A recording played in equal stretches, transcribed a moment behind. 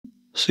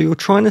So you're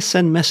trying to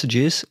send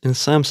messages in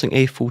Samsung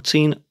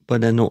A14, but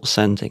they're not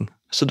sending.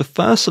 So the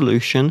first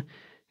solution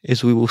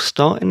is we will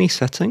start in the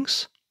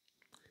settings.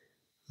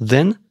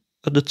 Then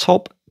at the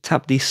top,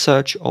 tap the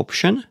search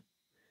option.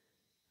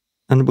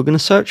 And we're going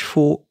to search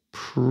for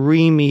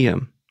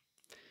premium.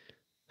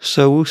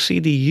 So we'll see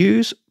the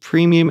use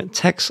premium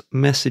text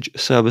message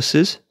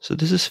services. So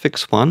this is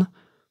fix 1.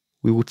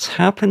 We will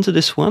tap into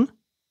this one.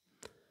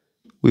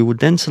 We will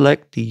then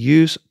select the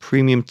use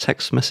premium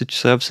text message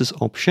services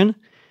option.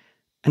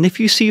 And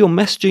if you see your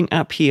messaging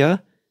app here,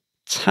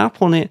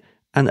 tap on it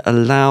and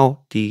allow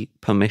the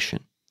permission.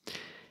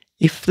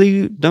 If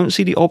you don't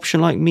see the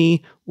option like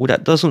me, or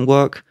that doesn't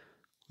work,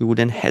 we will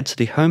then head to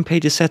the home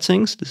page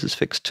settings. This is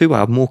fix 2, I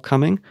have more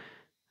coming.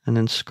 And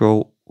then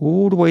scroll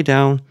all the way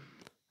down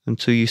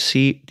until you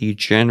see the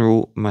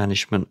general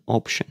management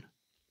option.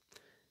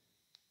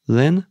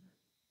 Then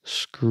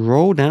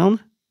scroll down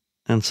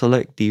and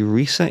select the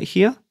reset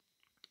here.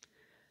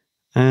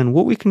 And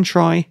what we can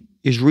try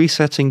is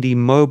resetting the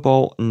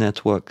mobile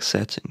network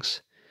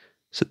settings.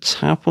 So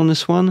tap on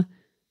this one,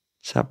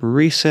 tap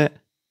reset,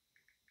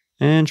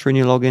 enter in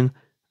your login,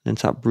 then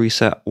tap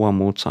reset one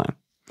more time.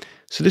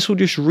 So this will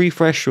just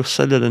refresh your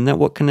cellular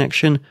network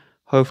connection.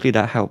 Hopefully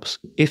that helps.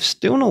 If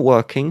still not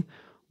working,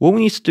 what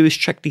we need to do is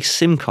check the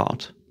SIM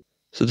card.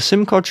 So the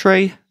SIM card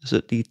tray is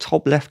at the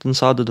top left hand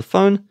side of the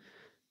phone,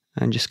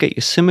 and just get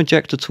your SIM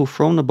ejector tool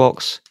from the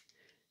box,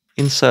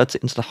 insert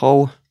it into the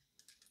hole,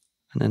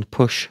 and then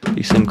push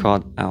the SIM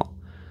card out.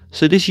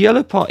 So this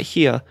yellow part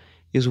here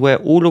is where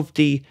all of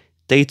the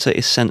data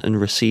is sent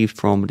and received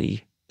from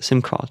the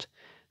SIM card.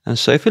 And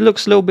so if it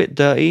looks a little bit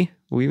dirty,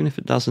 or even if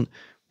it doesn't,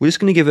 we're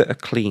just going to give it a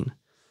clean.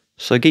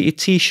 So get your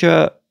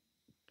t-shirt,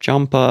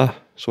 jumper,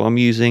 that's what I'm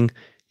using.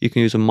 You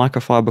can use a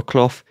microfiber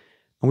cloth.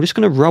 And we're just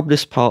going to rub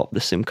this part of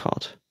the SIM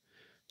card.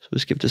 So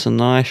let's give this a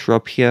nice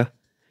rub here.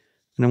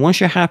 And then once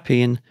you're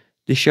happy and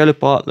this yellow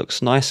part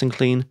looks nice and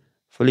clean,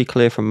 fully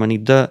clear from any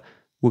dirt,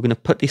 we're going to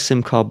put the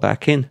SIM card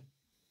back in.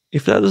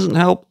 If that doesn't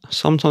help,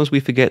 sometimes we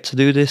forget to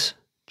do this.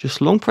 Just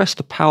long press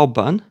the power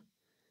button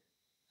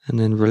and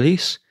then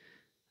release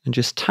and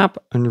just tap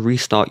and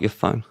restart your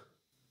phone.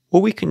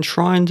 What we can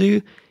try and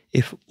do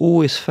if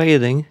all is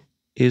failing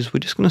is we're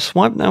just going to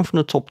swipe down from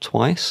the top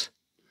twice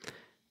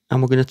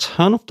and we're going to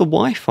turn off the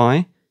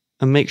Wi-Fi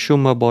and make sure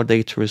mobile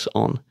data is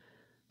on.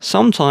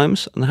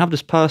 Sometimes, and I have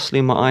this personally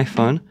in my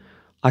iPhone,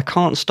 I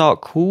can't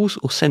start calls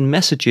or send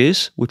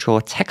messages, which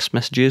are text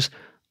messages,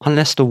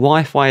 unless the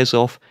Wi-Fi is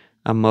off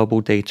and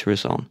mobile data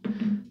is on.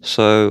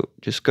 So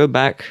just go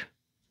back.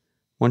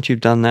 Once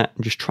you've done that,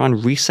 and just try and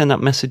resend that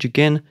message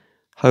again.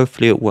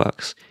 Hopefully it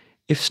works.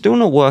 If still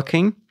not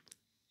working,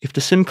 if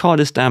the SIM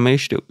card is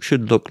damaged, it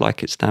should look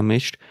like it's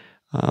damaged,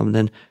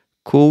 then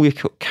call your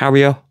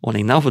carrier on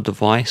another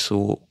device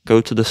or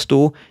go to the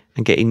store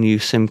and get a new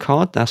SIM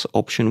card. That's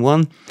option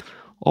 1.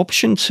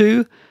 Option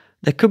 2,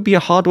 there could be a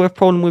hardware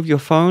problem with your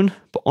phone,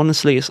 but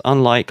honestly it's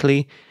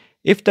unlikely.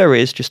 If there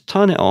is, just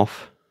turn it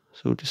off.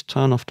 So just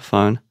turn off the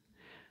phone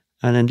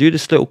and then do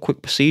this little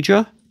quick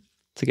procedure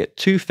to get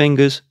 2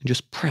 fingers and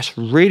just press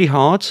really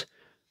hard,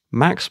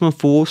 maximum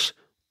force,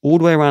 all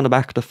the way around the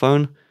back of the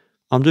phone.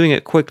 I'm doing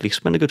it quickly,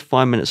 spend a good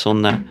 5 minutes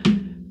on that.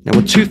 Now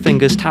with 2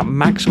 fingers, tap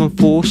maximum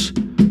force,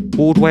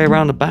 all the way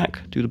around the back,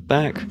 do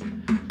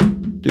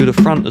the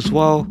front as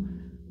well,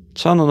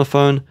 turn on the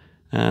phone,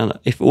 and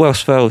if all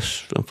else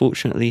fails,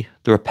 unfortunately,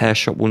 the repair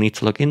shop will need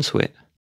to look into it.